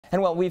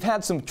And well, we've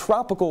had some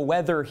tropical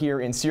weather here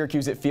in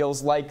Syracuse, it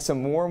feels like.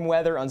 Some warm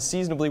weather,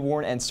 unseasonably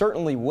warm, and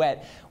certainly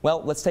wet.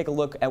 Well, let's take a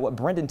look at what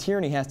Brendan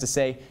Tierney has to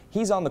say.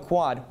 He's on the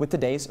quad with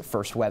today's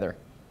first weather.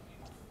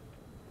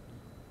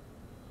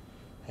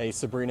 Hey,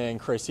 Sabrina and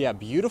Chris. Yeah,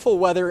 beautiful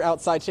weather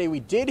outside today.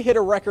 We did hit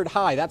a record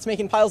high. That's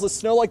making piles of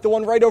snow like the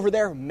one right over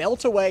there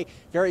melt away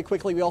very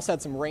quickly. We also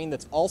had some rain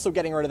that's also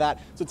getting rid of that.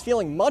 So it's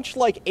feeling much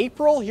like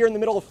April here in the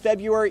middle of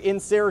February in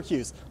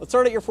Syracuse. Let's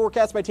start at your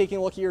forecast by taking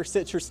a look at your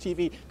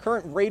CitrusTV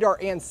current radar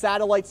and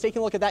satellites. Taking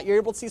a look at that, you're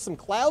able to see some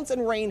clouds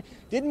and rain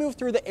did move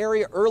through the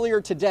area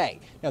earlier today.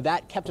 Now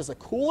that kept us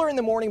cooler in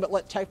the morning, but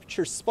let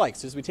temperatures spike.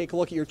 So as we take a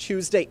look at your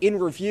Tuesday in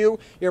review,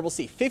 you're able to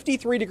see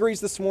 53 degrees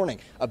this morning.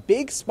 A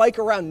big spike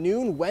around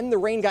noon. When the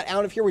rain got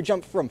out of here, we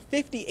jumped from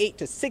 58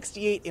 to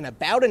 68 in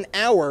about an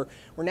hour.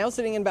 We're now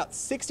sitting in about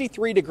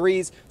 63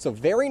 degrees, so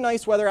very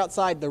nice weather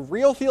outside. The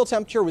real field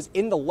temperature was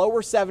in the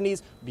lower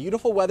 70s.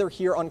 Beautiful weather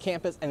here on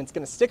campus, and it's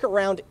going to stick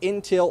around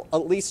until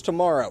at least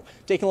tomorrow.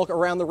 Taking a look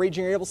around the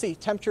region, you're able to see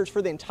temperatures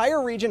for the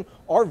entire region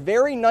are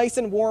very nice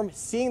and warm.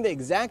 Seeing the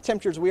exact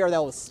temperatures we are, that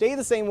will stay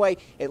the same way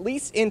at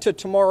least into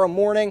tomorrow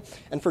morning.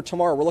 And for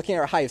tomorrow, we're looking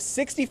at a high of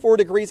 64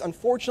 degrees.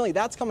 Unfortunately,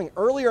 that's coming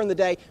earlier in the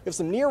day. We have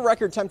some near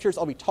record temperatures.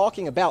 I'll be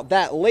talking about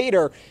that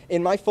later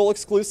in my full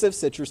exclusive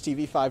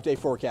CitrusTV 5-day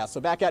forecast.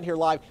 So back out here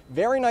live,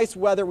 very nice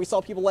weather. We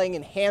saw people laying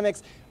in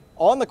hammocks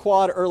on the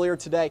quad earlier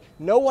today.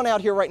 No one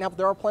out here right now, but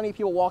there are plenty of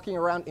people walking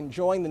around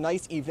enjoying the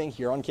nice evening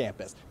here on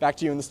campus. Back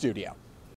to you in the studio.